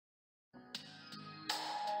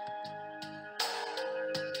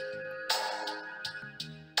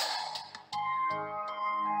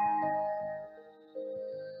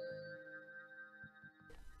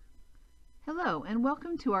Hello, and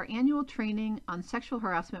welcome to our annual training on sexual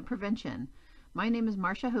harassment prevention. My name is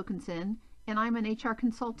Marcia Hokanson, and I'm an HR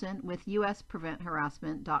consultant with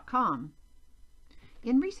USPreventHarassment.com.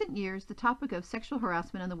 In recent years, the topic of sexual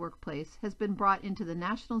harassment in the workplace has been brought into the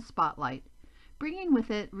national spotlight, bringing with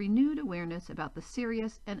it renewed awareness about the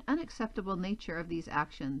serious and unacceptable nature of these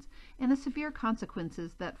actions and the severe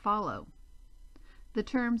consequences that follow. The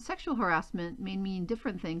term sexual harassment may mean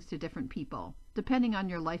different things to different people, depending on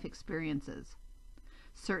your life experiences.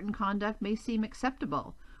 Certain conduct may seem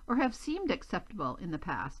acceptable or have seemed acceptable in the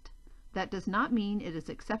past. That does not mean it is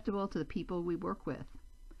acceptable to the people we work with.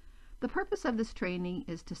 The purpose of this training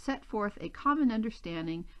is to set forth a common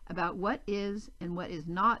understanding about what is and what is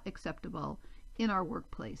not acceptable in our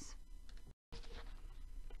workplace.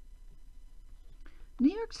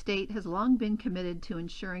 New York State has long been committed to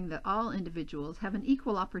ensuring that all individuals have an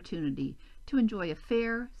equal opportunity to enjoy a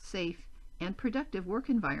fair, safe, and productive work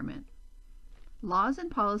environment. Laws and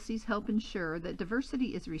policies help ensure that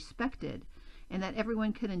diversity is respected and that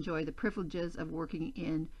everyone can enjoy the privileges of working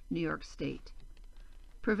in New York State.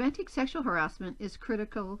 Preventing sexual harassment is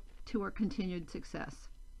critical to our continued success.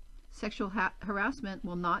 Sexual harassment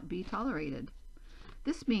will not be tolerated.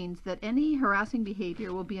 This means that any harassing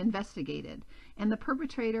behavior will be investigated, and the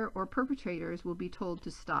perpetrator or perpetrators will be told to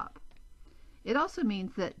stop. It also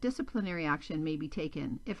means that disciplinary action may be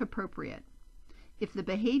taken, if appropriate. If the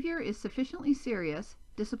behavior is sufficiently serious,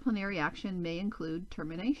 disciplinary action may include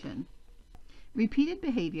termination. Repeated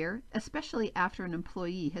behavior, especially after an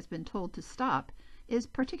employee has been told to stop, is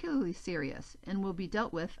particularly serious and will be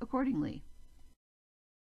dealt with accordingly.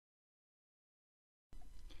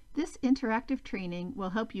 This interactive training will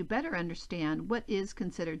help you better understand what is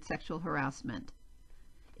considered sexual harassment.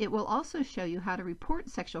 It will also show you how to report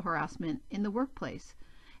sexual harassment in the workplace,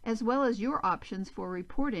 as well as your options for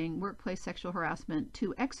reporting workplace sexual harassment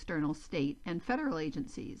to external state and federal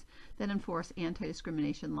agencies that enforce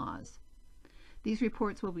anti-discrimination laws. These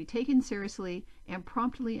reports will be taken seriously and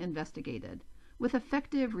promptly investigated, with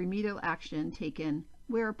effective remedial action taken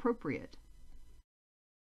where appropriate.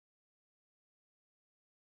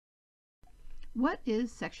 What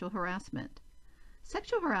is sexual harassment?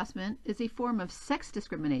 Sexual harassment is a form of sex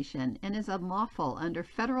discrimination and is unlawful under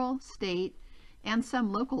federal, state, and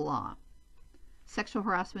some local law. Sexual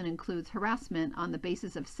harassment includes harassment on the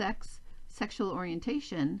basis of sex, sexual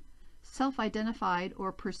orientation, self-identified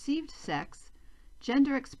or perceived sex,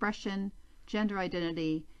 gender expression, gender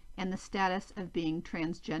identity, and the status of being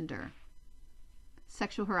transgender.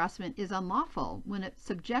 Sexual harassment is unlawful when it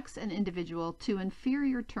subjects an individual to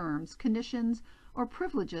inferior terms, conditions, or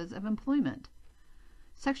privileges of employment.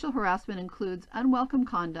 Sexual harassment includes unwelcome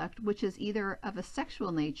conduct which is either of a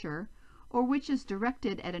sexual nature or which is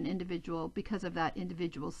directed at an individual because of that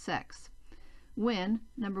individual's sex. When,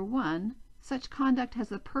 number one, such conduct has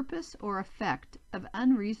the purpose or effect of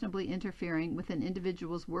unreasonably interfering with an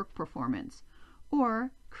individual's work performance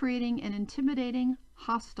or creating an intimidating,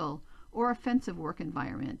 hostile, or offensive work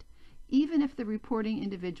environment, even if the reporting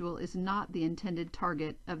individual is not the intended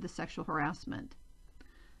target of the sexual harassment.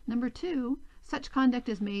 Number two, such conduct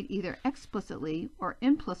is made either explicitly or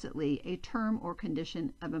implicitly a term or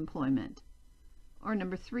condition of employment. Or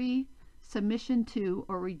number three, submission to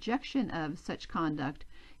or rejection of such conduct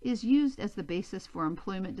is used as the basis for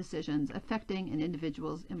employment decisions affecting an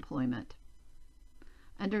individual's employment.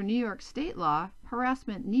 Under New York State law,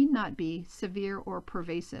 harassment need not be severe or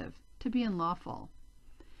pervasive to be unlawful.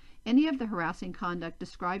 Any of the harassing conduct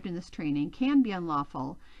described in this training can be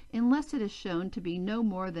unlawful unless it is shown to be no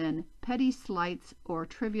more than petty slights or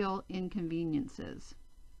trivial inconveniences.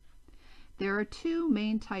 There are two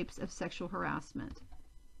main types of sexual harassment.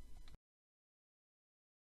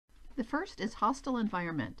 The first is hostile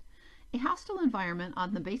environment. A hostile environment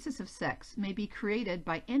on the basis of sex may be created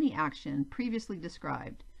by any action previously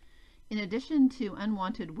described. In addition to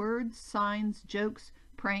unwanted words, signs, jokes,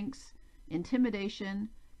 pranks, intimidation,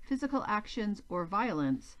 physical actions, or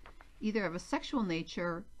violence, either of a sexual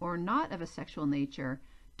nature or not of a sexual nature,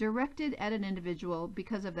 directed at an individual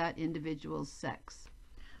because of that individual's sex.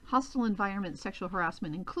 Hostile environment sexual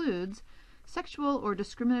harassment includes sexual or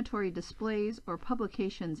discriminatory displays or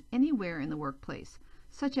publications anywhere in the workplace,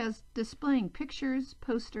 such as displaying pictures,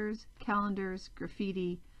 posters, calendars,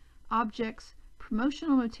 graffiti, objects,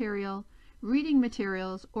 promotional material, reading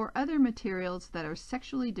materials, or other materials that are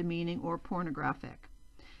sexually demeaning or pornographic.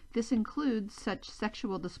 This includes such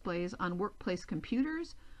sexual displays on workplace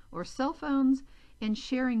computers or cell phones and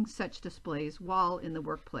sharing such displays while in the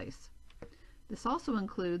workplace. This also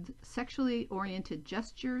includes sexually oriented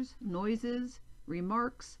gestures, noises,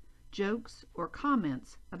 remarks, jokes, or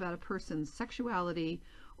comments about a person's sexuality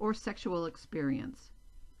or sexual experience.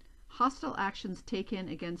 Hostile actions taken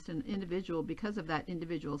against an individual because of that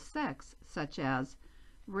individual's sex, such as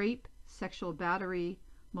rape, sexual battery,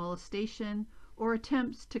 molestation, or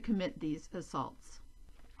attempts to commit these assaults.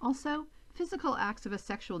 Also, physical acts of a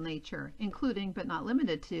sexual nature, including but not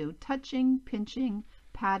limited to touching, pinching,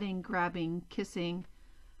 patting, grabbing, kissing,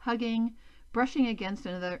 hugging, brushing against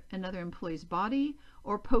another employee's body,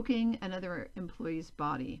 or poking another employee's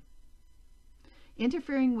body.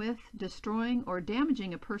 Interfering with, destroying, or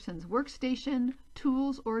damaging a person's workstation,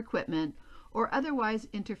 tools, or equipment, or otherwise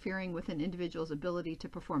interfering with an individual's ability to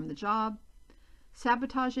perform the job,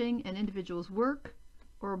 sabotaging an individual's work,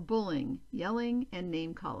 or bullying, yelling, and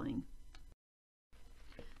name-calling.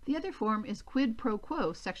 The other form is quid pro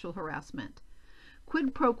quo sexual harassment.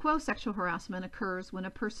 Quid pro quo sexual harassment occurs when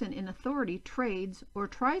a person in authority trades or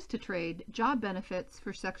tries to trade job benefits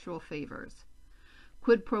for sexual favors.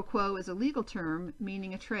 Quid pro quo is a legal term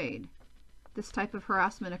meaning a trade. This type of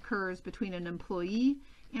harassment occurs between an employee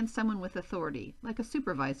and someone with authority, like a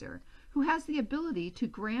supervisor, who has the ability to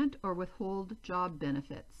grant or withhold job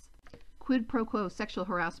benefits. Quid pro quo sexual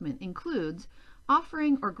harassment includes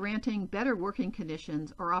offering or granting better working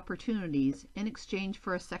conditions or opportunities in exchange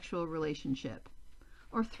for a sexual relationship,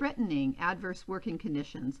 or threatening adverse working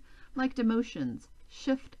conditions like demotions,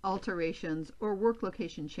 shift alterations, or work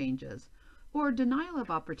location changes, or denial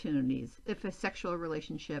of opportunities if a sexual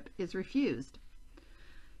relationship is refused.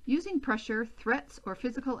 Using pressure, threats, or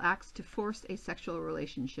physical acts to force a sexual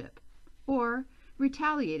relationship, or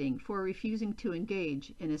retaliating for refusing to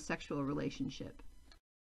engage in a sexual relationship.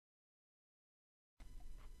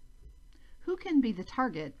 Who can be the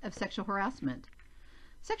target of sexual harassment?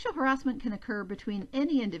 Sexual harassment can occur between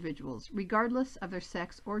any individuals, regardless of their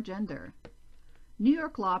sex or gender. New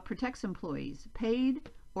York law protects employees, paid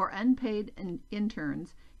or unpaid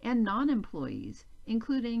interns, and non-employees,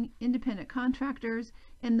 including independent contractors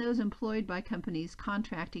and those employed by companies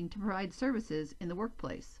contracting to provide services in the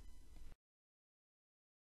workplace.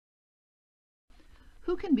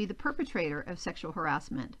 Who can be the perpetrator of sexual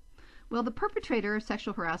harassment? Well, the perpetrator of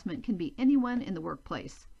sexual harassment can be anyone in the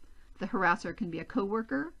workplace. The harasser can be a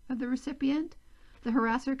coworker of the recipient. The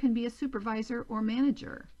harasser can be a supervisor or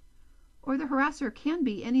manager. Or the harasser can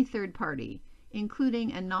be any third party,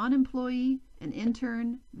 including a non-employee, an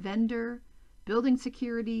intern, vendor, building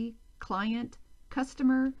security, client,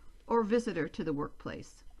 customer, or visitor to the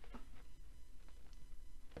workplace.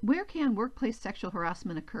 Where can workplace sexual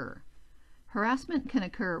harassment occur? Harassment can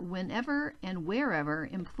occur whenever and wherever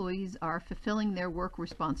employees are fulfilling their work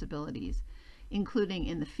responsibilities, including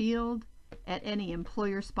in the field, at any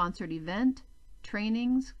employer-sponsored event,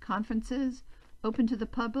 trainings, conferences, open to the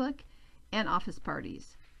public, and office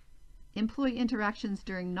parties. Employee interactions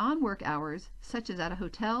during non-work hours, such as at a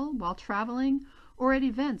hotel, while traveling, or at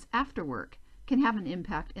events after work, can have an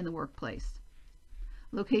impact in the workplace.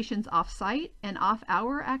 Locations off-site and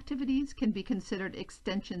off-hour activities can be considered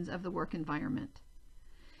extensions of the work environment.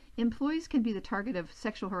 Employees can be the target of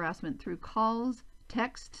sexual harassment through calls,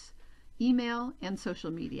 texts, email, and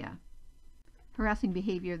social media. Harassing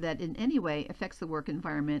behavior that in any way affects the work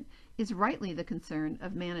environment is rightly the concern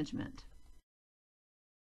of management.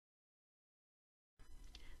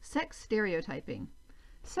 Sex stereotyping.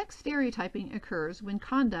 Sex stereotyping occurs when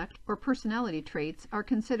conduct or personality traits are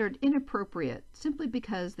considered inappropriate simply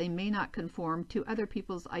because they may not conform to other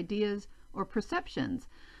people's ideas or perceptions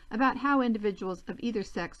about how individuals of either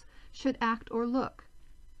sex should act or look.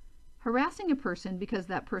 Harassing a person because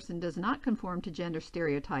that person does not conform to gender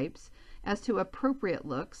stereotypes as to appropriate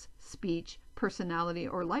looks, speech, personality,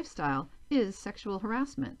 or lifestyle is sexual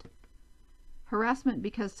harassment. Harassment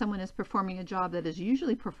because someone is performing a job that is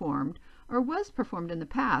usually performed or was performed in the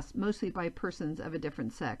past, mostly by persons of a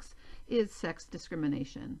different sex, is sex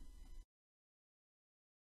discrimination.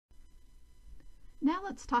 Now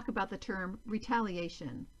let's talk about the term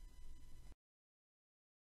retaliation.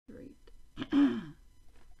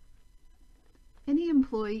 Any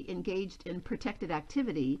employee engaged in protected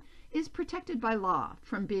activity is protected by law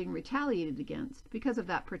from being retaliated against because of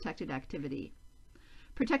that protected activity.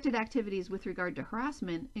 Protected activities with regard to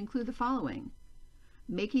harassment include the following: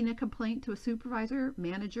 making a complaint to a supervisor,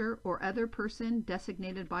 manager, or other person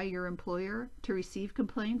designated by your employer to receive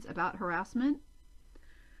complaints about harassment,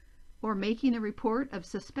 or making a report of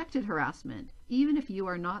suspected harassment, even if you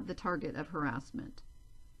are not the target of harassment,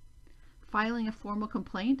 filing a formal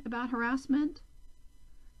complaint about harassment,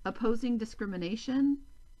 opposing discrimination,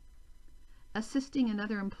 assisting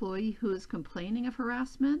another employee who is complaining of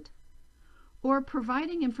harassment, or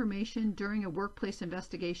providing information during a workplace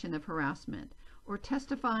investigation of harassment, or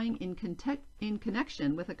testifying in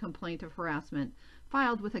connection with a complaint of harassment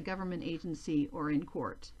filed with a government agency or in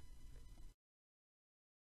court.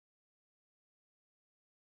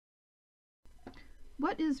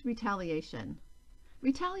 What is retaliation?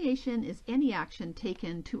 Retaliation is any action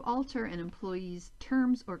taken to alter an employee's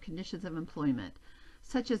terms or conditions of employment,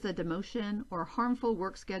 such as a demotion or harmful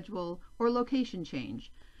work schedule or location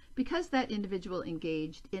change, because that individual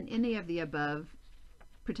engaged in any of the above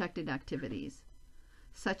protected activities.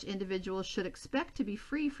 Such individuals should expect to be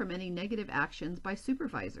free from any negative actions by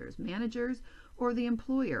supervisors, managers, or the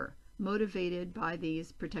employer motivated by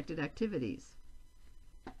these protected activities.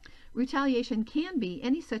 Retaliation can be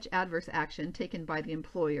any such adverse action taken by the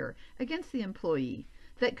employer against the employee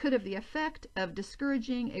that could have the effect of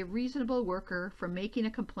discouraging a reasonable worker from making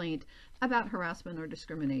a complaint about harassment or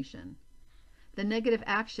discrimination. The negative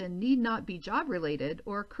action need not be job-related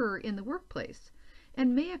or occur in the workplace,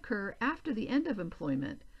 and may occur after the end of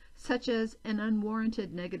employment, such as an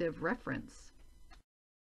unwarranted negative reference.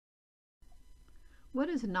 What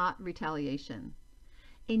is not retaliation?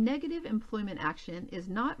 A negative employment action is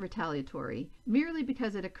not retaliatory merely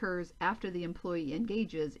because it occurs after the employee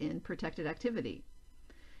engages in protected activity.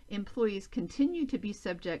 Employees continue to be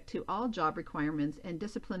subject to all job requirements and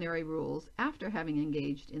disciplinary rules after having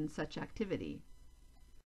engaged in such activity.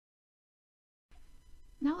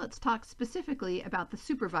 Now let's talk specifically about the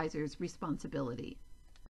supervisor's responsibility.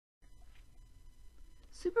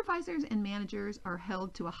 Supervisors and managers are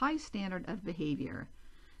held to a high standard of behavior.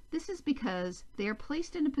 This is because they are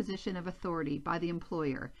placed in a position of authority by the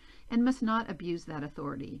employer and must not abuse that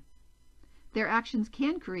authority. Their actions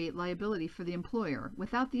can create liability for the employer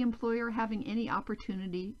without the employer having any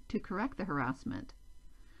opportunity to correct the harassment.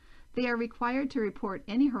 They are required to report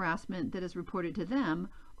any harassment that is reported to them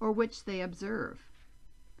or which they observe.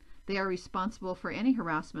 They are responsible for any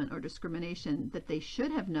harassment or discrimination that they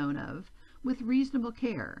should have known of with reasonable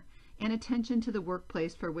care and attention to the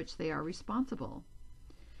workplace for which they are responsible.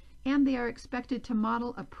 And they are expected to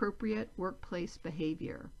model appropriate workplace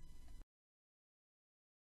behavior.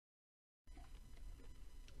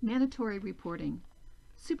 Mandatory reporting.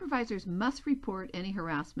 Supervisors must report any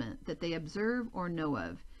harassment that they observe or know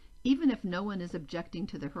of, even if no one is objecting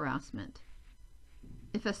to the harassment.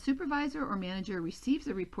 If a supervisor or manager receives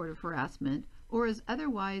a report of harassment or is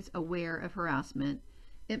otherwise aware of harassment,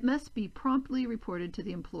 it must be promptly reported to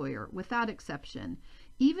the employer without exception,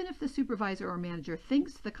 even if the supervisor or manager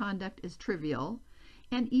thinks the conduct is trivial,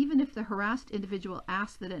 and even if the harassed individual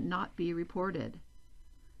asks that it not be reported.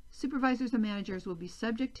 Supervisors and managers will be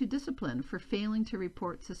subject to discipline for failing to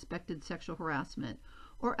report suspected sexual harassment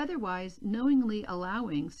or otherwise knowingly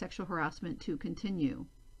allowing sexual harassment to continue.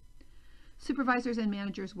 Supervisors and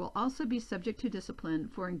managers will also be subject to discipline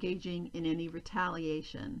for engaging in any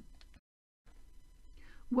retaliation.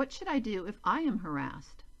 What should I do if I am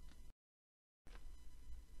harassed?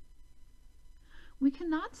 We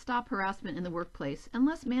cannot stop harassment in the workplace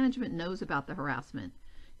unless management knows about the harassment.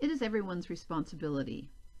 It is everyone's responsibility.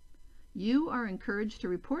 You are encouraged to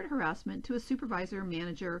report harassment to a supervisor,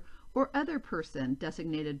 manager, or other person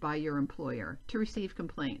designated by your employer to receive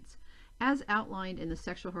complaints, as outlined in the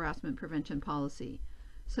Sexual Harassment Prevention Policy,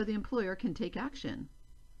 so the employer can take action.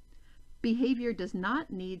 Behavior does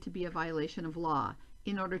not need to be a violation of law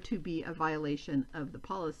in order to be a violation of the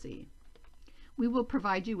policy. We will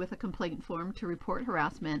provide you with a complaint form to report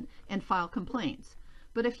harassment and file complaints,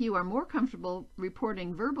 but if you are more comfortable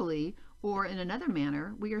reporting verbally or in another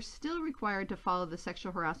manner, we are still required to follow the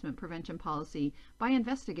Sexual Harassment Prevention Policy by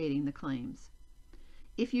investigating the claims.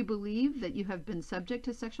 If you believe that you have been subject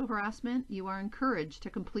to sexual harassment, you are encouraged to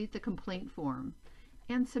complete the complaint form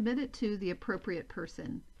and submit it to the appropriate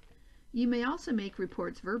person. You may also make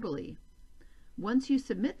reports verbally. Once you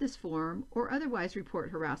submit this form or otherwise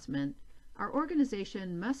report harassment, our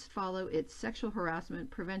organization must follow its Sexual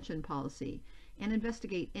Harassment Prevention Policy and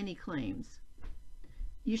investigate any claims.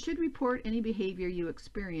 You should report any behavior you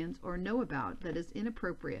experience or know about that is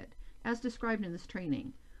inappropriate, as described in this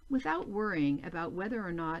training, without worrying about whether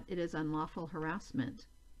or not it is unlawful harassment.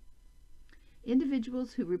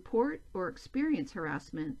 Individuals who report or experience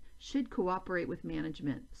harassment should cooperate with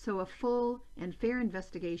management so a full and fair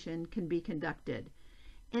investigation can be conducted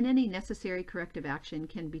and any necessary corrective action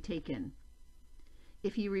can be taken.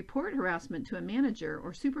 If you report harassment to a manager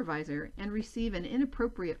or supervisor and receive an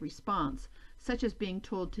inappropriate response, such as being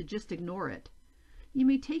told to just ignore it, you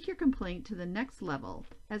may take your complaint to the next level,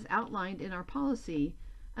 as outlined in our policy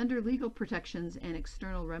under legal protections and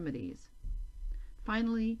external remedies.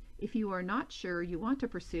 Finally, if you are not sure you want to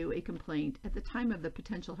pursue a complaint at the time of the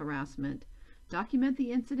potential harassment, document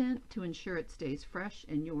the incident to ensure it stays fresh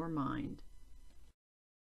in your mind.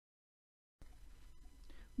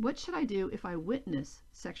 What should I do if I witness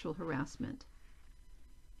sexual harassment?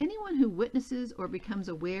 Anyone who witnesses or becomes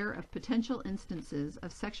aware of potential instances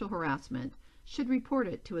of sexual harassment should report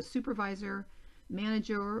it to a supervisor,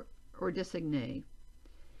 manager, or designee.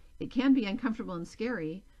 It can be uncomfortable and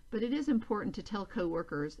scary, but it is important to tell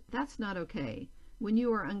coworkers that's not okay when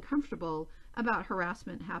you are uncomfortable about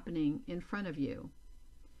harassment happening in front of you.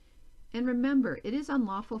 And remember, it is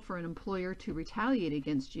unlawful for an employer to retaliate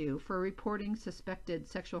against you for reporting suspected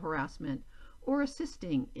sexual harassment or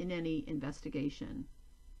assisting in any investigation.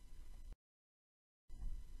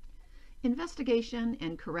 Investigation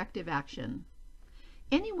and corrective action.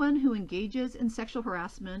 Anyone who engages in sexual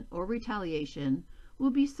harassment or retaliation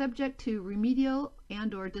will be subject to remedial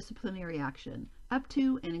and/or disciplinary action, up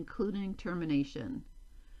to and including termination.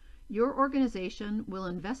 Your organization will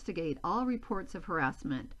investigate all reports of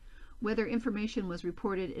harassment, whether information was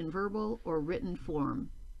reported in verbal or written form.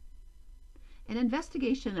 An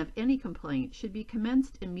investigation of any complaint should be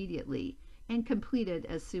commenced immediately and completed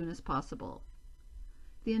as soon as possible.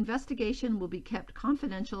 The investigation will be kept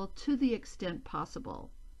confidential to the extent possible.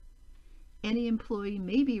 Any employee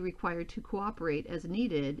may be required to cooperate as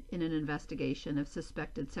needed in an investigation of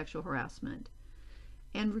suspected sexual harassment.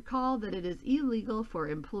 And recall that it is illegal for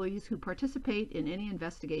employees who participate in any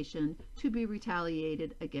investigation to be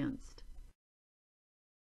retaliated against.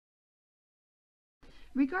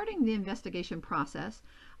 Regarding the investigation process,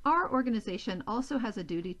 our organization also has a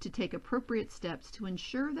duty to take appropriate steps to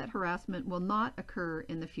ensure that harassment will not occur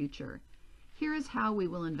in the future. Here is how we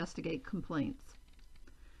will investigate complaints.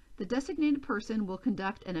 The designated person will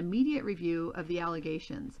conduct an immediate review of the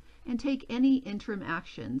allegations and take any interim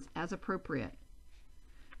actions as appropriate.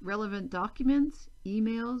 Relevant documents,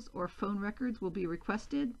 emails, or phone records will be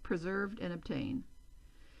requested, preserved, and obtained.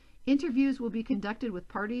 Interviews will be conducted with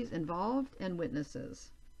parties involved and witnesses.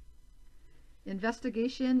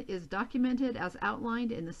 Investigation is documented as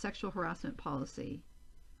outlined in the sexual harassment policy.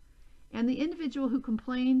 And the individual who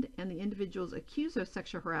complained and the individuals accused of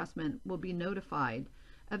sexual harassment will be notified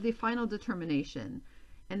of the final determination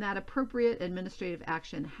and that appropriate administrative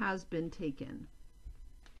action has been taken.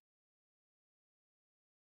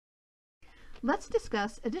 Let's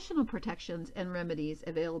discuss additional protections and remedies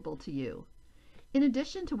available to you. In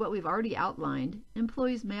addition to what we've already outlined,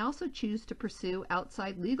 employees may also choose to pursue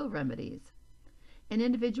outside legal remedies. An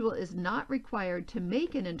individual is not required to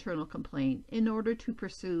make an internal complaint in order to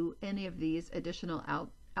pursue any of these additional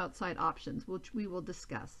outside options, which we will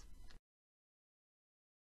discuss.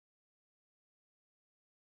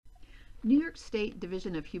 New York State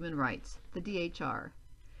Division of Human Rights, the DHR.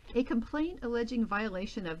 A complaint alleging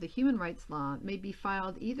violation of the human rights law may be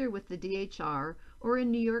filed either with the DHR or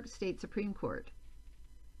in New York State Supreme Court.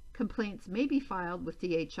 Complaints may be filed with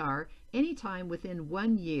DHR anytime within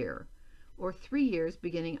 1 year or 3 years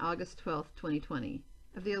beginning August 12, 2020,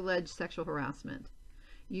 of the alleged sexual harassment.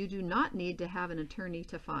 You do not need to have an attorney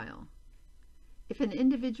to file. If an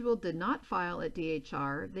individual did not file at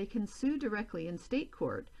DHR, they can sue directly in state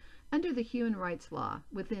court under the human rights law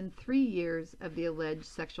within 3 years of the alleged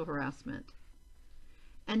sexual harassment.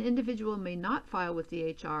 An individual may not file with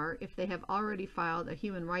DHR if they have already filed a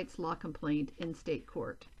human rights law complaint in state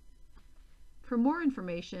court. For more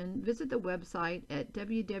information, visit the website at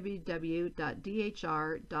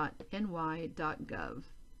www.dhr.ny.gov.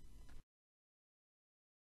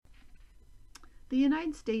 The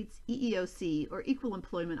United States EEOC, or Equal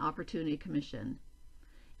Employment Opportunity Commission.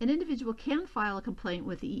 An individual can file a complaint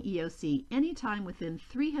with the EEOC anytime within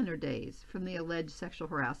 300 days from the alleged sexual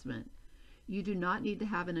harassment. You do not need to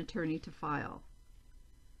have an attorney to file.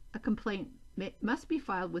 A complaint must be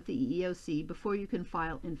filed with the EEOC before you can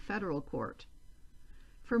file in federal court.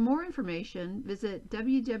 For more information, visit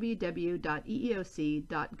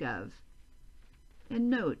www.eeoc.gov. And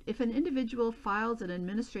note, if an individual files an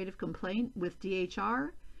administrative complaint with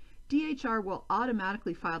DHR, DHR will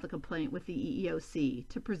automatically file the complaint with the EEOC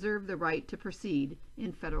to preserve the right to proceed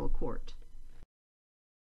in federal court.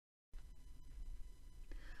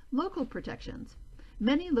 Local protections.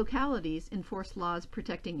 Many localities enforce laws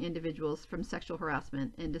protecting individuals from sexual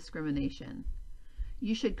harassment and discrimination.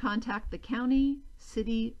 You should contact the county,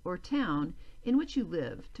 city, or town in which you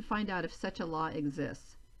live to find out if such a law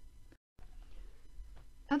exists.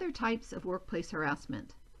 Other types of workplace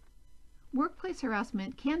harassment. Workplace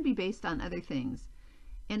harassment can be based on other things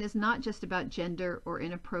and is not just about gender or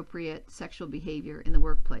inappropriate sexual behavior in the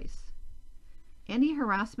workplace. Any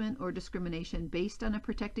harassment or discrimination based on a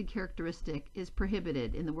protected characteristic is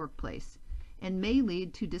prohibited in the workplace and may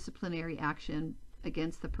lead to disciplinary action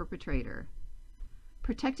against the perpetrator.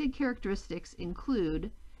 Protected characteristics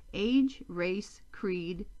include age, race,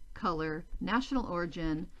 creed, color, national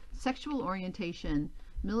origin, sexual orientation,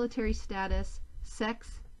 military status,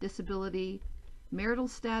 sex, disability, marital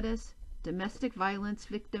status, domestic violence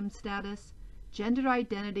victim status, gender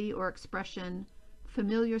identity or expression,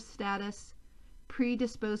 familiar status,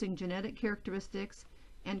 predisposing genetic characteristics,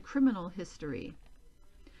 and criminal history.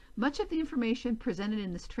 Much of the information presented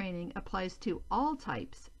in this training applies to all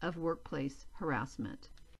types of workplace harassment.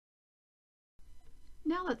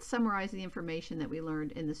 Now let's summarize the information that we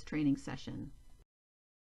learned in this training session.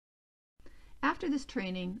 After this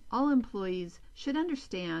training, all employees should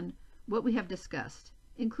understand what we have discussed,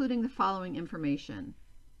 including the following information: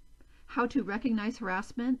 how to recognize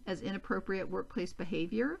harassment as inappropriate workplace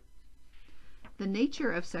behavior, the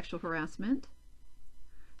nature of sexual harassment,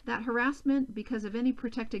 that harassment because of any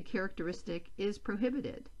protected characteristic is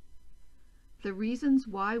prohibited, the reasons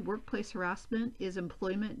why workplace harassment is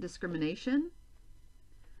employment discrimination,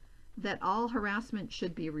 that all harassment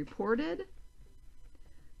should be reported,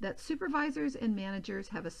 that supervisors and managers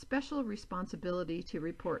have a special responsibility to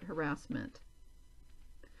report harassment.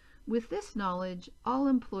 With this knowledge, all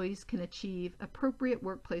employees can achieve appropriate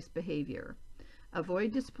workplace behavior,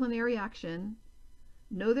 avoid disciplinary action,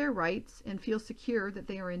 know their rights, and feel secure that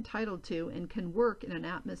they are entitled to and can work in an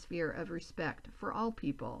atmosphere of respect for all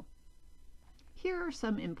people. Here are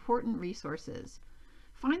some important resources.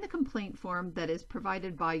 Find the complaint form that is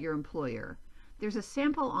provided by your employer. There's a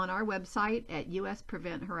sample on our website at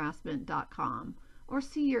uspreventharassment.com, or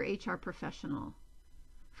see your HR professional.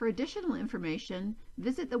 For additional information,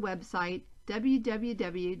 visit the website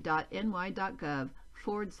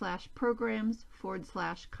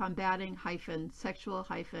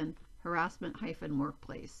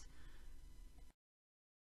www.ny.gov/programs/combating-sexual-harassment-workplace.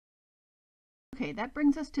 Okay, that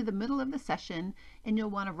brings us to the middle of the session, and you'll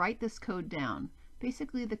want to write this code down.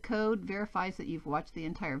 Basically, the code verifies that you've watched the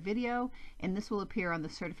entire video, and this will appear on the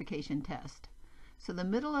certification test. So the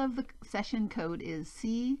middle of the session code is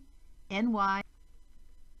CNY.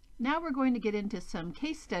 Now we're going to get into some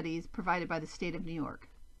case studies provided by the state of New York.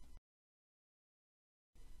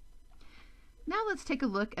 Now let's take a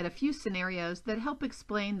look at a few scenarios that help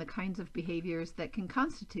explain the kinds of behaviors that can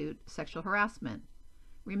constitute sexual harassment.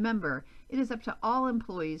 Remember, it is up to all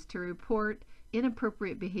employees to report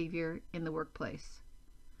inappropriate behavior in the workplace.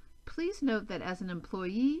 Please note that as an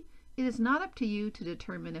employee, it is not up to you to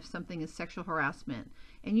determine if something is sexual harassment,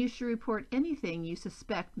 and you should report anything you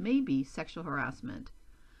suspect may be sexual harassment.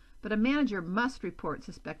 But a manager must report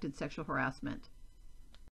suspected sexual harassment.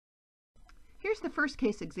 Here's the first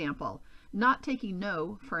case example: not taking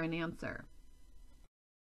no for an answer.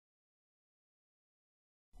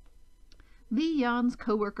 Lee Yan's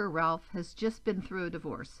coworker Ralph has just been through a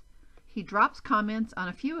divorce. He drops comments on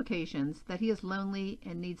a few occasions that he is lonely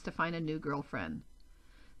and needs to find a new girlfriend.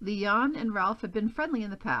 Lee Yan and Ralph have been friendly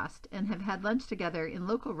in the past and have had lunch together in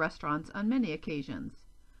local restaurants on many occasions.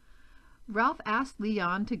 Ralph asked Lee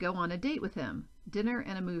Yan to go on a date with him, dinner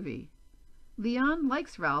and a movie. Lee Yan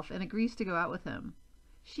likes Ralph and agrees to go out with him.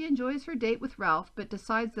 She enjoys her date with Ralph but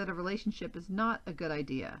decides that a relationship is not a good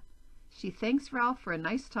idea. She thanks Ralph for a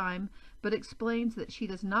nice time but explains that she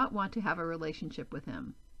does not want to have a relationship with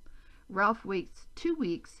him. Ralph waits 2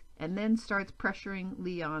 weeks and then starts pressuring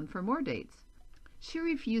Lee Yan for more dates. She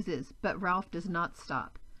refuses, but Ralph does not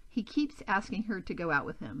stop. He keeps asking her to go out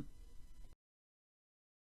with him.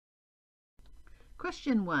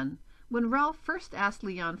 Question 1. When Ralph first asked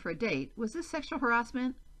Lee Yan for a date, was this sexual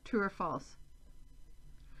harassment? True or false?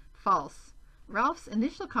 False. Ralph's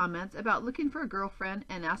initial comments about looking for a girlfriend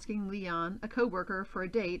and asking Lee Yan, a coworker, for a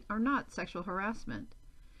date are not sexual harassment.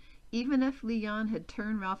 Even if Lee Yan had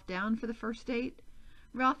turned Ralph down for the first date,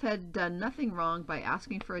 Ralph had done nothing wrong by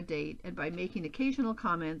asking for a date and by making occasional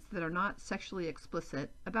comments that are not sexually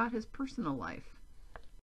explicit about his personal life.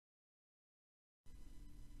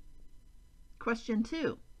 Question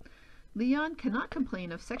 2. Lee Yan cannot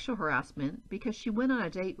complain of sexual harassment because she went on a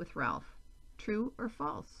date with Ralph. True or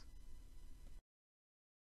false?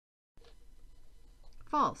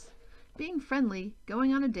 False. Being friendly,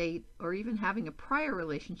 going on a date, or even having a prior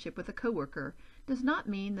relationship with a coworker does not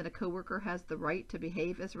mean that a coworker has the right to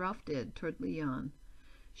behave as Ralph did toward Lee Yan.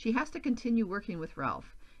 She has to continue working with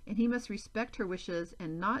Ralph, and he must respect her wishes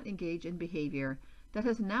and not engage in behavior that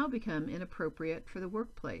has now become inappropriate for the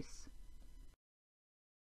workplace.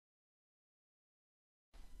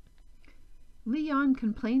 Lee Yan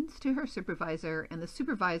complains to her supervisor, and the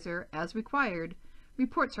supervisor, as required,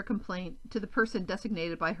 reports her complaint to the person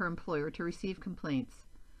designated by her employer to receive complaints.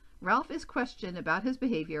 Ralph is questioned about his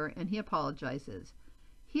behavior and he apologizes.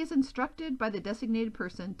 He is instructed by the designated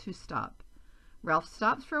person to stop. Ralph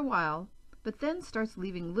stops for a while, but then starts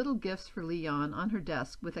leaving little gifts for Leon on her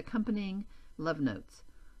desk with accompanying love notes.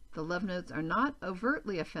 The love notes are not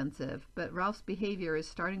overtly offensive, but Ralph's behavior is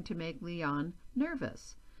starting to make Leon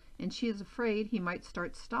nervous, and she is afraid he might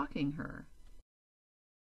start stalking her.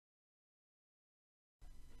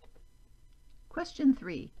 Question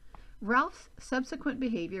 3. Ralph's subsequent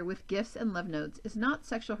behavior with gifts and love notes is not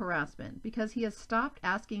sexual harassment because he has stopped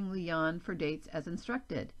asking Leon for dates as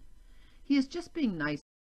instructed. He is just being nice.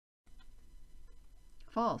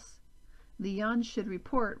 False. Leon should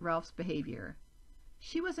report Ralph's behavior.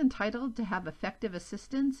 She was entitled to have effective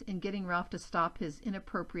assistance in getting Ralph to stop his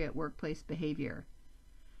inappropriate workplace behavior.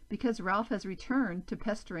 Because Ralph has returned to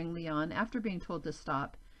pestering Leon after being told to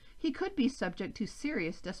stop, he could be subject to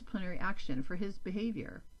serious disciplinary action for his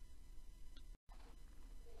behavior.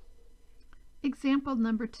 Example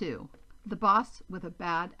number 2. The boss with a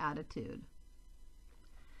bad attitude.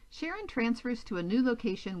 Sharon transfers to a new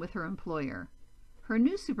location with her employer. Her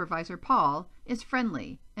new supervisor, Paul, is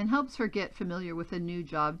friendly and helps her get familiar with the new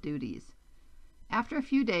job duties. After a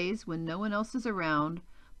few days, when no one else is around,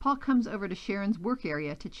 Paul comes over to Sharon's work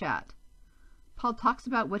area to chat. Paul talks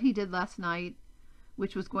about what he did last night,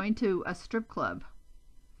 which was going to a strip club.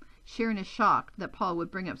 Sharon is shocked that Paul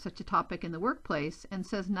would bring up such a topic in the workplace and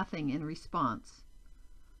says nothing in response.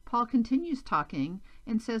 Paul continues talking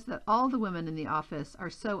and says that all the women in the office are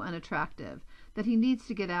so unattractive that he needs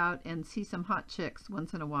to get out and see some hot chicks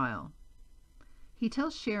once in a while. He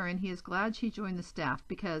tells Sharon he is glad she joined the staff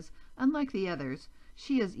because, unlike the others,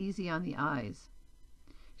 she is easy on the eyes.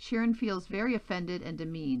 Sharon feels very offended and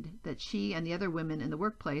demeaned that she and the other women in the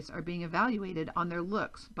workplace are being evaluated on their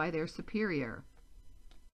looks by their superior.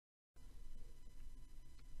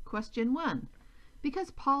 Question 1.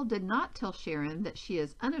 Because Paul did not tell Sharon that she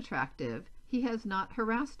is unattractive, he has not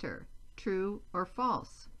harassed her. True or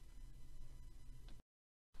false?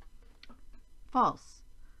 False.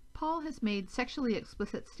 Paul has made sexually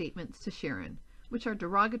explicit statements to Sharon, which are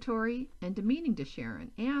derogatory and demeaning to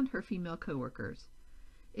Sharon and her female coworkers.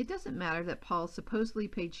 It doesn't matter that Paul supposedly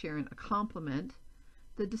paid Sharon a compliment.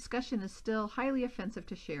 The discussion is still highly offensive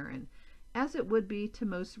to Sharon, as it would be to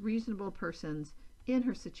most reasonable persons in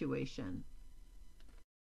her situation.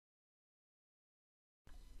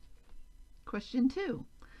 Question 2.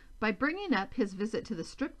 By bringing up his visit to the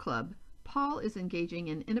strip club, Paul is engaging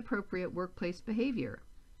in inappropriate workplace behavior.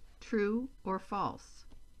 True or false?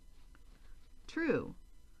 True.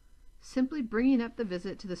 Simply bringing up the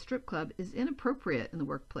visit to the strip club is inappropriate in the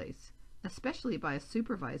workplace, especially by a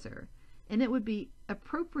supervisor, and it would be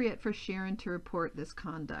appropriate for Sharon to report this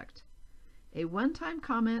conduct. A one-time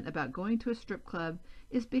comment about going to a strip club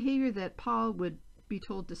is behavior that Paul would be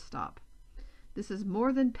told to stop. This is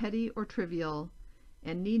more than petty or trivial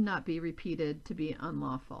and need not be repeated to be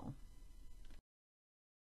unlawful.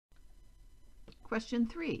 Question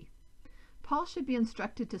 3. Paul should be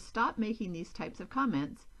instructed to stop making these types of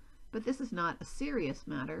comments, but this is not a serious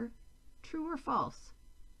matter. True or false?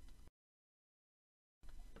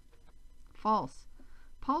 False.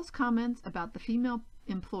 Paul's comments about the female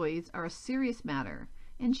employees are a serious matter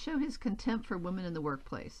and show his contempt for women in the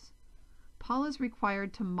workplace. Paul is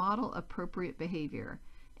required to model appropriate behavior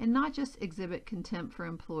and not just exhibit contempt for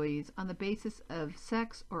employees on the basis of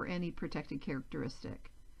sex or any protected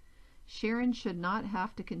characteristic. Sharon should not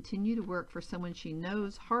have to continue to work for someone she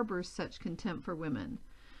knows harbors such contempt for women,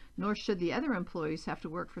 nor should the other employees have to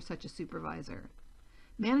work for such a supervisor.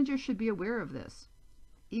 Managers should be aware of this,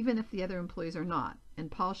 even if the other employees are not,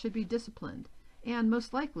 and Paul should be disciplined and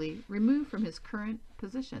most likely removed from his current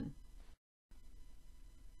position.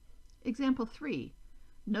 Example 3.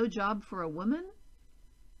 No job for a woman?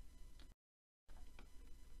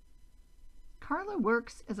 Carla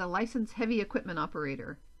works as a licensed heavy equipment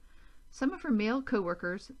operator. Some of her male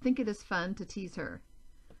coworkers think it is fun to tease her.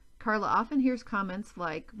 Carla often hears comments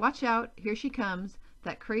like, "Watch out, here she comes,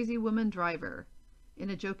 that crazy woman driver," in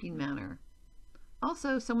a joking manner.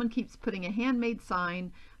 Also, someone keeps putting a handmade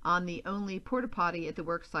sign on the only porta potty at the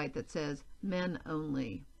work site that says, "Men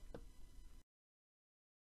only."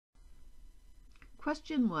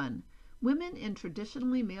 Question 1. Women in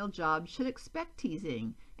traditionally male jobs should expect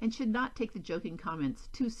teasing and should not take the joking comments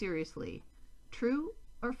too seriously. True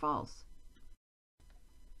or false?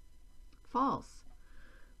 False.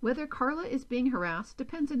 Whether Carla is being harassed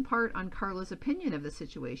depends in part on Carla's opinion of the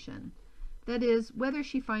situation. That is, whether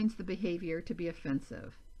she finds the behavior to be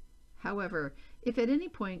offensive. However, if at any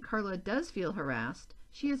point Carla does feel harassed,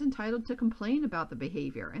 she is entitled to complain about the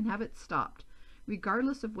behavior and have it stopped,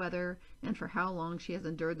 regardless of whether and for how long she has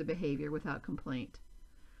endured the behavior without complaint.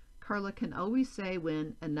 Carla can always say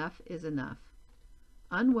when enough is enough.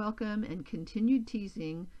 Unwelcome and continued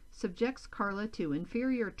teasing subjects Carla to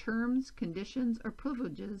inferior terms, conditions, or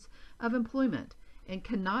privileges of employment and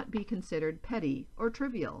cannot be considered petty or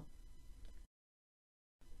trivial.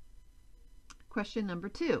 Question number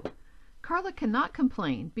 2. Carla cannot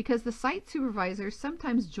complain because the site supervisor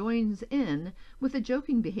sometimes joins in with a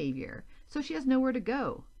joking behavior, so she has nowhere to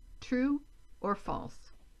go. True or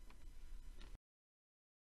false?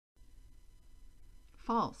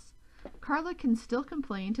 False. Carla can still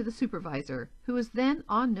complain to the supervisor, who is then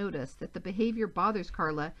on notice that the behavior bothers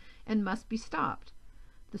Carla and must be stopped.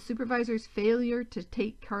 The supervisor's failure to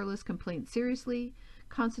take Carla's complaint seriously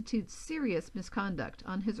constitutes serious misconduct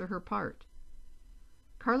on his or her part.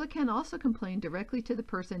 Carla can also complain directly to the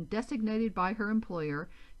person designated by her employer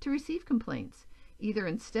to receive complaints, either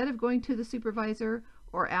instead of going to the supervisor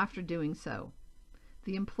or after doing so.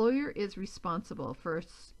 The employer is responsible for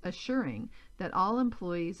assuring that all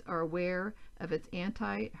employees are aware of its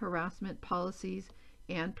anti-harassment policies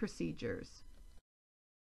and procedures.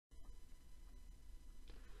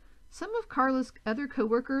 Some of Carla's other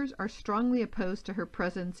coworkers are strongly opposed to her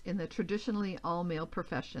presence in the traditionally all-male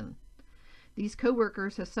profession. These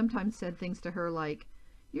coworkers have sometimes said things to her like,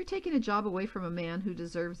 "You're taking a job away from a man who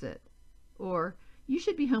deserves it," or "You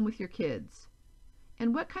should be home with your kids,"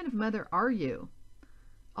 and "What kind of mother are you?"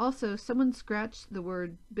 Also, someone scratched the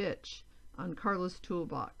word bitch on Carla's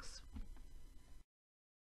toolbox.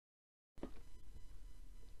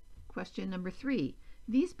 Question number 3.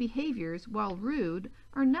 These behaviors, while rude,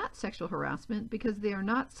 are not sexual harassment because they are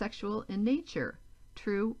not sexual in nature.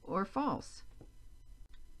 True or false?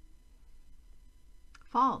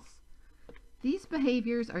 False. These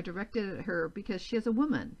behaviors are directed at her because she is a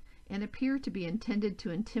woman and appear to be intended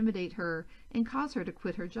to intimidate her and cause her to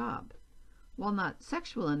quit her job. While not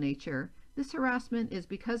sexual in nature, this harassment is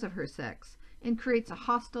because of her sex and creates a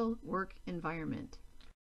hostile work environment.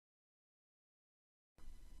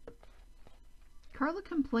 Carla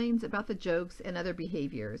complains about the jokes and other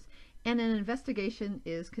behaviors, and an investigation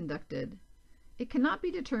is conducted. It cannot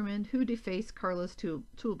be determined who defaced Carla's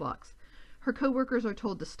toolbox. Her coworkers are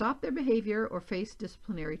told to stop their behavior or face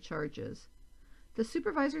disciplinary charges. The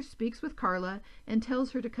supervisor speaks with Carla and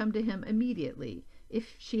tells her to come to him immediately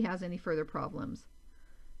if she has any further problems.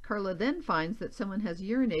 Carla then finds that someone has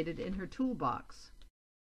urinated in her toolbox.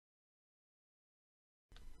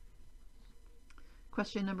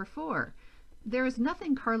 Question number 4. There is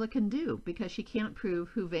nothing Carla can do because she can't prove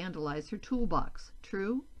who vandalized her toolbox.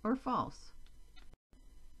 True or false?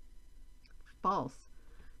 False.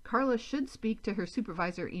 Carla should speak to her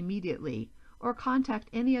supervisor immediately or contact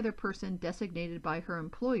any other person designated by her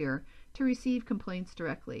employer to receive complaints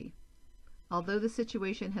directly. Although the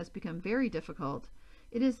situation has become very difficult,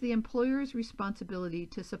 it is the employer's responsibility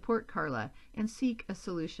to support Carla and seek a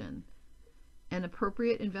solution. An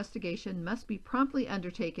appropriate investigation must be promptly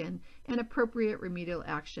undertaken and appropriate remedial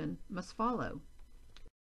action must follow.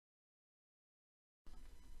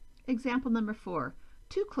 Example number 4.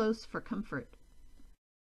 Too close for comfort.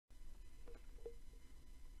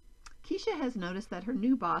 Keisha has noticed that her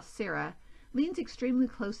new boss, Sarah, leans extremely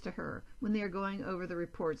close to her when they are going over the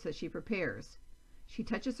reports that she prepares. She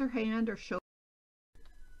touches her hand or shoulder.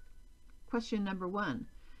 Question number 1.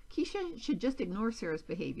 Keisha should just ignore Sarah's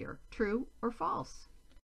behavior. True or false?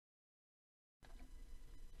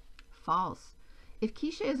 False. If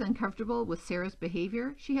Keisha is uncomfortable with Sarah's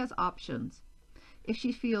behavior, she has options. If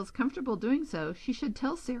she feels comfortable doing so, she should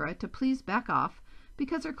tell Sarah to please back off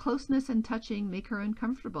because her closeness and touching make her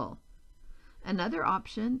uncomfortable. Another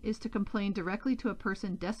option is to complain directly to a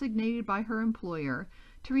person designated by her employer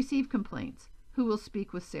to receive complaints, who will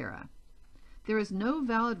speak with Sarah. There is no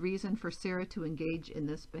valid reason for Sarah to engage in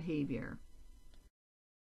this behavior.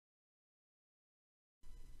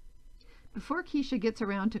 Before Keisha gets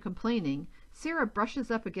around to complaining, Sarah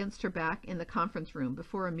brushes up against her back in the conference room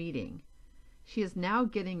before a meeting. She is now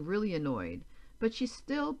getting really annoyed, but she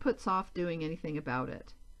still puts off doing anything about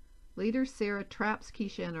it. Later, Sarah traps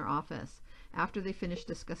Keisha in her office after they finish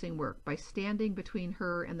discussing work by standing between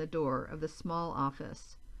her and the door of the small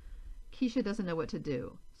office. Keisha doesn't know what to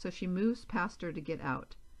do, so she moves past her to get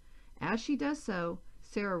out. As she does so,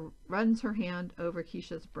 Sarah runs her hand over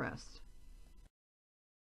Keisha's breast.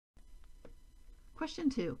 Question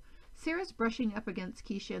 2. Sarah's brushing up against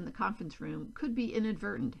Keisha in the conference room could be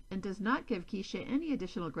inadvertent and does not give Keisha any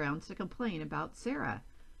additional grounds to complain about Sarah.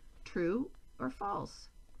 True or false?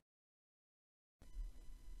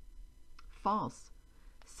 False.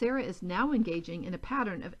 Sarah is now engaging in a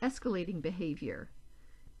pattern of escalating behavior.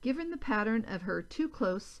 Given the pattern of her too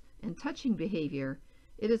close and touching behavior,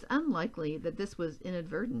 it is unlikely that this was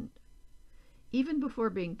inadvertent. Even before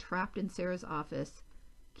being trapped in Sarah's office,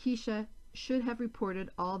 Keisha should have reported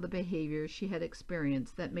all the behaviors she had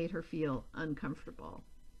experienced that made her feel uncomfortable.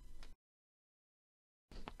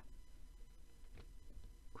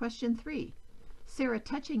 Question 3. Sarah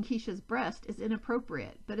touching Keisha's breast is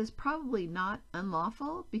inappropriate, but is probably not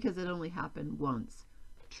unlawful because it only happened once.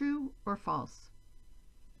 True or false?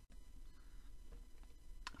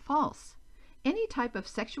 False. Any type of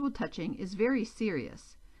sexual touching is very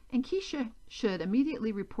serious, and Keisha should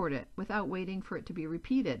immediately report it without waiting for it to be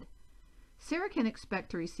repeated. Sarah can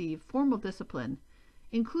expect to receive formal discipline,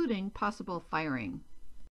 including possible firing.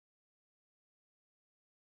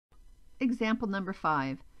 Example number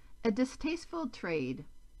 5. A distasteful trade.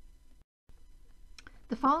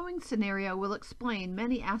 The following scenario will explain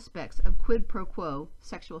many aspects of quid pro quo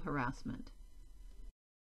sexual harassment.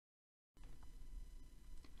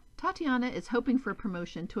 Tatiana is hoping for a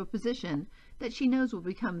promotion to a position that she knows will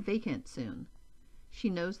become vacant soon.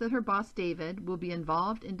 She knows that her boss David will be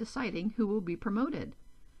involved in deciding who will be promoted.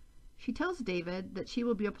 She tells David that she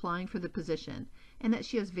will be applying for the position and that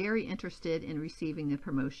she is very interested in receiving the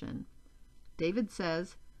promotion. David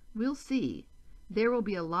says, "We'll see. There will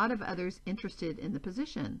be a lot of others interested in the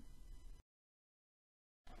position."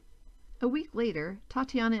 A week later,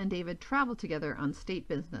 Tatiana and David travel together on state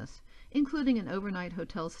business, including an overnight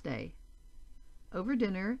hotel stay. Over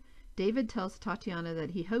dinner, David tells Tatiana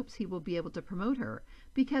that he hopes he will be able to promote her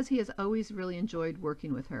because he has always really enjoyed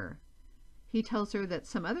working with her. He tells her that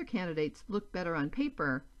some other candidates look better on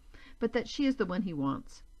paper, but that she is the one he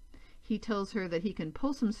wants. He tells her that he can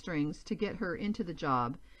pull some strings to get her into the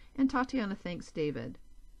job, and Tatiana thanks David.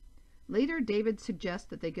 Later, David suggests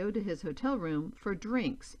that they go to his hotel room for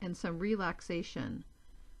drinks and some relaxation.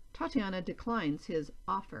 Tatiana declines his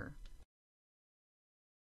offer.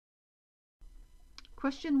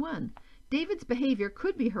 Question 1. David's behavior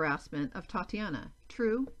could be harassment of Tatiana.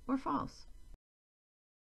 True or false?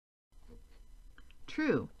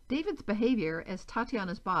 True. David's behavior as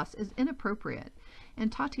Tatiana's boss is inappropriate,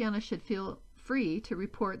 and Tatiana should feel free to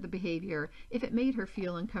report the behavior if it made her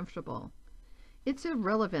feel uncomfortable. It's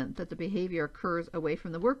irrelevant that the behavior occurs away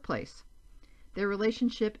from the workplace. Their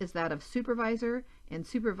relationship is that of supervisor and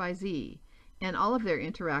supervisee, and all of their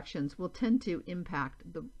interactions will tend to impact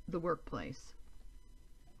the workplace.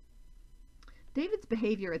 David's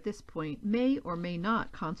behavior at this point may or may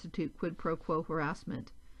not constitute quid pro quo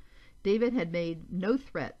harassment. David had made no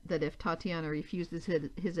threat that if Tatiana refuses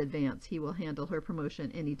his advance, he will handle her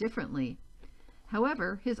promotion any differently.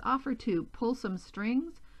 However, his offer to pull some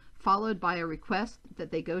strings, followed by a request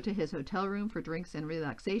that they go to his hotel room for drinks and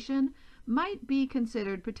relaxation, might be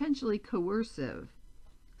considered potentially coercive.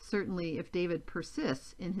 Certainly if David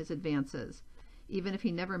persists in his advances, even if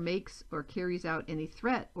he never makes or carries out any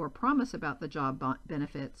threat or promise about the job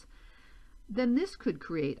benefits, then this could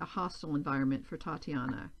create a hostile environment for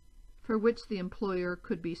Tatiana, for which the employer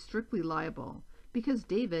could be strictly liable because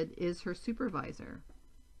David is her supervisor.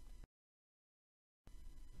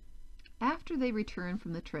 After they return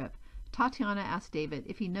from the trip, Tatiana asks David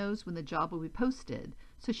if he knows when the job will be posted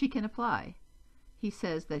so she can apply. He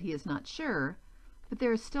says that he is not sure, but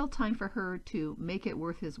there is still time for her to make it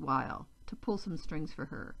worth his while, to pull some strings for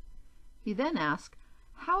her. He then asks,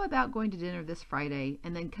 "How about going to dinner this Friday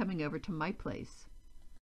and then coming over to my place?"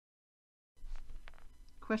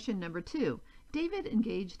 Question number 2. David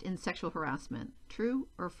engaged in sexual harassment. True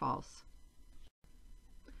or false?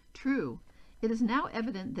 True. It is now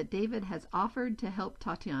evident that David has offered to help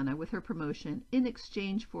Tatiana with her promotion in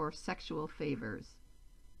exchange for sexual favors.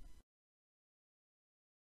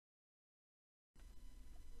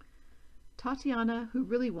 Tatiana, who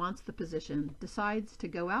really wants the position, decides to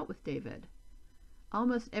go out with David.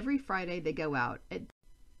 Almost every Friday they go out.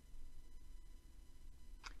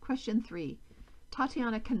 Question 3.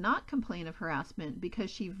 Tatiana cannot complain of harassment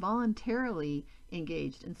because she voluntarily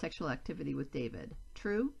engaged in sexual activity with David.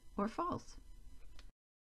 True or false?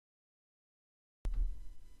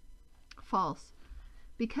 False.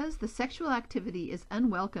 Because the sexual activity is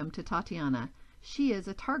unwelcome to Tatiana, she is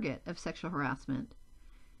a target of sexual harassment.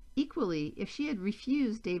 Equally, if she had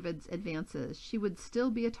refused David's advances, she would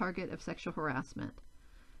still be a target of sexual harassment.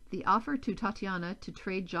 The offer to Tatiana to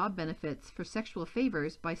trade job benefits for sexual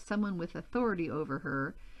favors by someone with authority over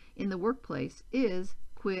her in the workplace is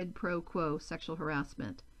quid pro quo sexual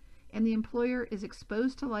harassment, and the employer is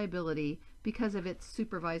exposed to liability because of its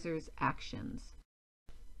supervisor's actions.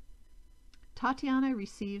 Tatiana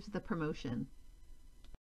receives the promotion.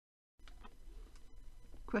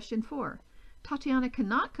 Question 4. Tatiana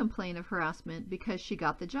cannot complain of harassment because she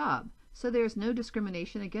got the job, so there is no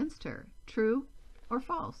discrimination against her. True or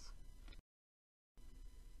false?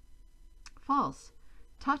 False.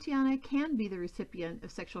 Tatiana can be the recipient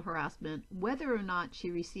of sexual harassment whether or not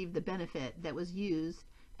she received the benefit that was used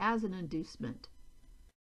as an inducement.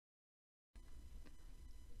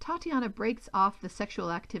 Tatiana breaks off the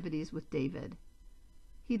sexual activities with David.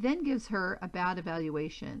 He then gives her a bad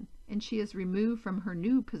evaluation, and she is removed from her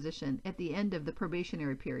new position at the end of the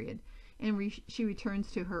probationary period, and she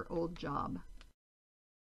returns to her old job.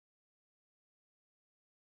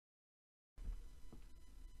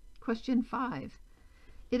 Question 5.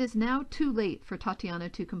 It is now too late for Tatiana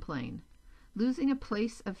to complain. Losing a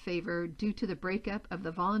place of favor due to the breakup of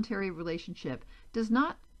the voluntary relationship does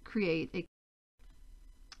not create a...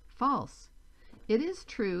 False. It is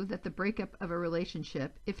true that the breakup of a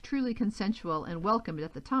relationship, if truly consensual and welcomed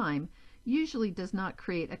at the time, usually does not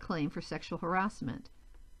create a claim for sexual harassment.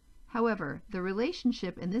 However, the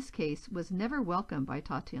relationship in this case was never welcomed by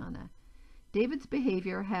Tatiana. David's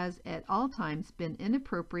behavior has at all times been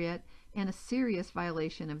inappropriate and a serious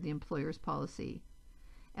violation of the employer's policy.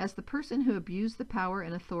 As the person who abused the power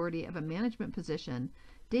and authority of a management position,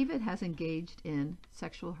 David has engaged in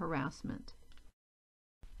sexual harassment.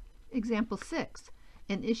 Example 6.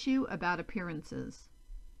 An issue about appearances.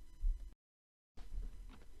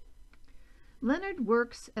 Leonard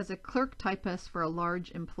works as a clerk typist for a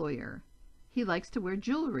large employer. He likes to wear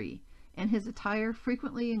jewelry, and his attire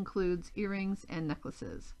frequently includes earrings and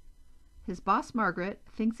necklaces. His boss, Margaret,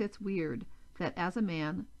 thinks it's weird that as a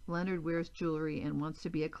man, Leonard wears jewelry and wants to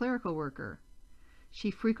be a clerical worker.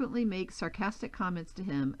 She frequently makes sarcastic comments to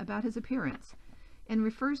him about his appearance and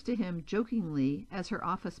refers to him jokingly as her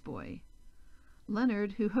office boy.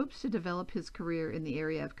 Leonard, who hopes to develop his career in the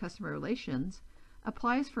area of customer relations,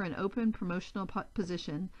 applies for an open promotional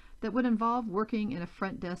position that would involve working in a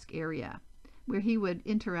front desk area, where he would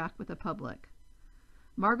interact with the public.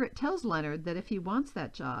 Margaret tells Leonard that if he wants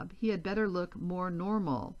that job, he had better look more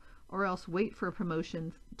normal, or else wait for a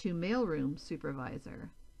promotion to mailroom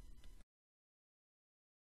supervisor.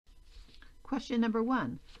 Question number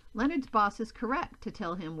 1. Leonard's boss is correct to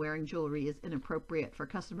tell him wearing jewelry is inappropriate for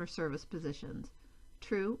customer service positions.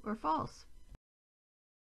 True or false?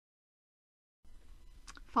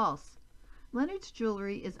 False. Leonard's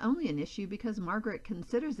jewelry is only an issue because Margaret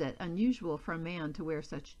considers it unusual for a man to wear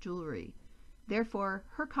such jewelry. Therefore,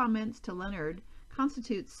 her comments to Leonard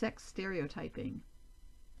constitute sex stereotyping.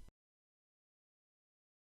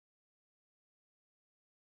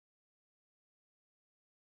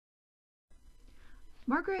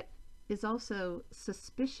 Margaret is also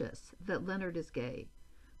suspicious that Leonard is gay,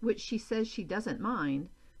 which she says she doesn't mind,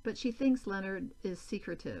 but she thinks Leonard is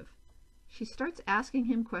secretive. She starts asking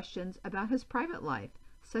him questions about his private life,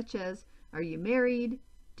 such as, are you married?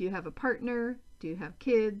 Do you have a partner? Do you have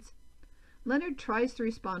kids? Leonard tries to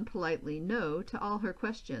respond politely no to all her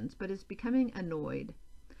questions, but is becoming annoyed.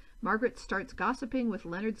 Margaret starts gossiping with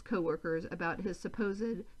Leonard's coworkers about his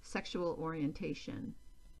supposed sexual orientation.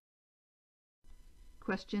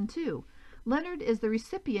 Question 2. Leonard is the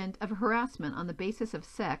recipient of harassment on the basis of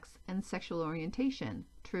sex and sexual orientation.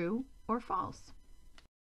 True or false?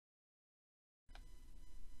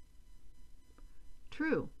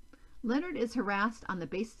 True. Leonard is harassed on the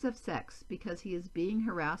basis of sex because he is being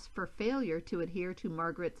harassed for failure to adhere to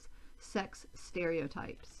Margaret's sex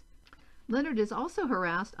stereotypes. Leonard is also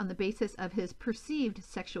harassed on the basis of his perceived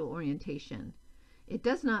sexual orientation. It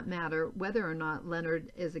does not matter whether or not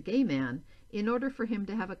Leonard is a gay man in order for him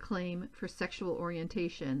to have a claim for sexual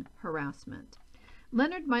orientation harassment.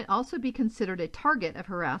 Leonard might also be considered a target of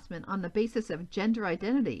harassment on the basis of gender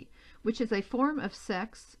identity, which is a form of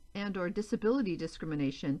sex and/or disability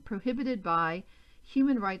discrimination prohibited by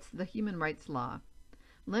the human rights law.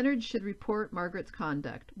 Leonard should report Margaret's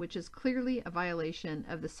conduct, which is clearly a violation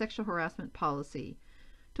of the sexual harassment policy,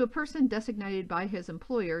 to a person designated by his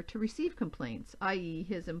employer to receive complaints, i.e.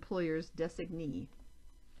 his employer's designee.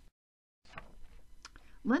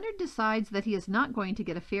 Leonard decides that he is not going to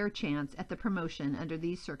get a fair chance at the promotion under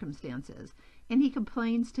these circumstances, and he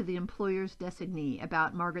complains to the employer's designee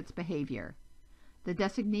about Margaret's behavior. The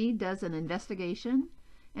designee does an investigation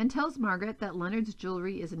and tells Margaret that Leonard's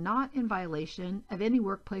jewelry is not in violation of any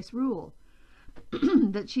workplace rule,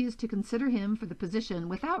 that she is to consider him for the position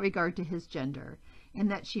without regard to his gender,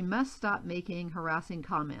 and that she must stop making harassing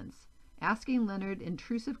comments, asking Leonard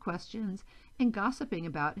intrusive questions, and gossiping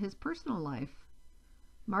about his personal life.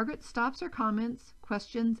 Margaret stops her comments,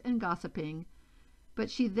 questions, and gossiping, but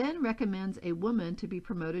she then recommends a woman to be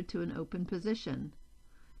promoted to an open position.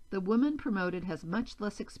 The woman promoted has much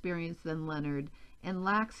less experience than Leonard and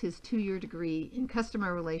lacks his 2-year degree in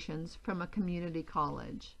customer relations from a community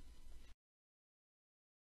college.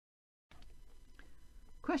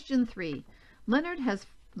 Question 3. Leonard has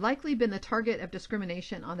likely been the target of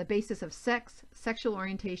discrimination on the basis of sex, sexual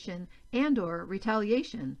orientation, and/or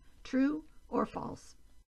retaliation. True or false?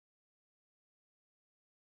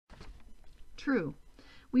 True.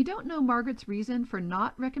 We don't know Margaret's reason for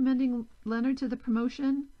not recommending Leonard to the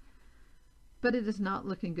promotion, but it is not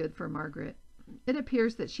looking good for Margaret. It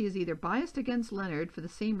appears that she is either biased against Leonard for the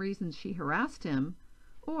same reasons she harassed him,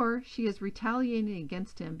 or she is retaliating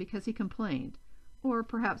against him because he complained, or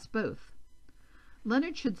perhaps both.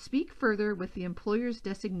 Leonard should speak further with the employer's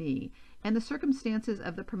designee, and the circumstances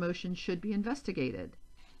of the promotion should be investigated.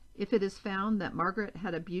 If it is found that Margaret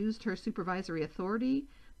had abused her supervisory authority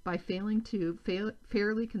by failing to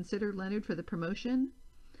fairly consider Leonard for the promotion,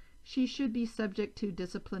 she should be subject to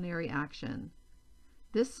disciplinary action.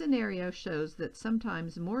 This scenario shows that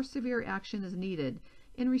sometimes more severe action is needed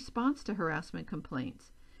in response to harassment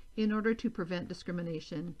complaints in order to prevent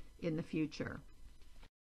discrimination in the future.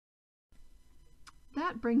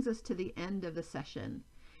 That brings us to the end of the session.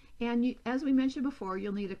 And as we mentioned before,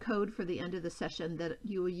 you'll need a code for the end of the session that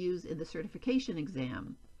you will use in the certification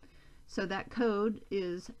exam. So that code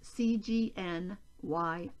is CGNYR.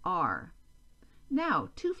 Now,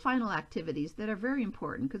 two final activities that are very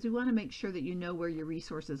important because we want to make sure that you know where your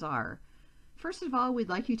resources are. First of all, we'd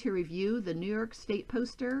like you to review the New York State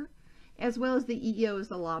poster as well as the EEO is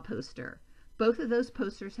the Law poster. Both of those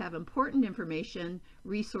posters have important information,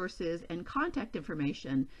 resources, and contact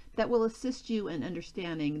information that will assist you in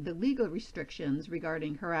understanding the legal restrictions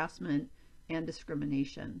regarding harassment and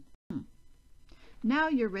discrimination. Now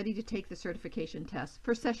you're ready to take the certification test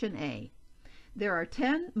for Session A. There are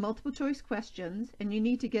 10 multiple choice questions, and you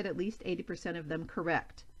need to get at least 80% of them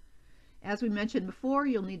correct. As we mentioned before,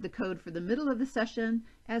 you'll need the code for the middle of the session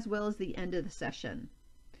as well as the end of the session.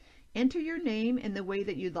 Enter your name in the way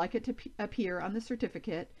that you'd like it to appear on the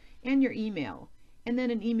certificate and your email, and then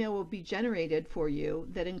an email will be generated for you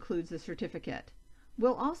that includes the certificate.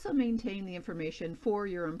 We'll also maintain the information for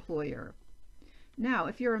your employer. Now,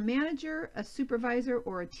 if you're a manager, a supervisor,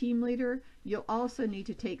 or a team leader, you'll also need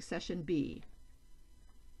to take Session B.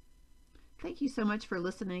 Thank you so much for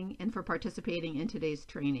listening and for participating in today's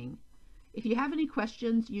training. If you have any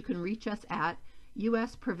questions, you can reach us at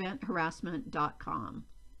uspreventharassment.com.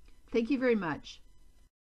 Thank you very much.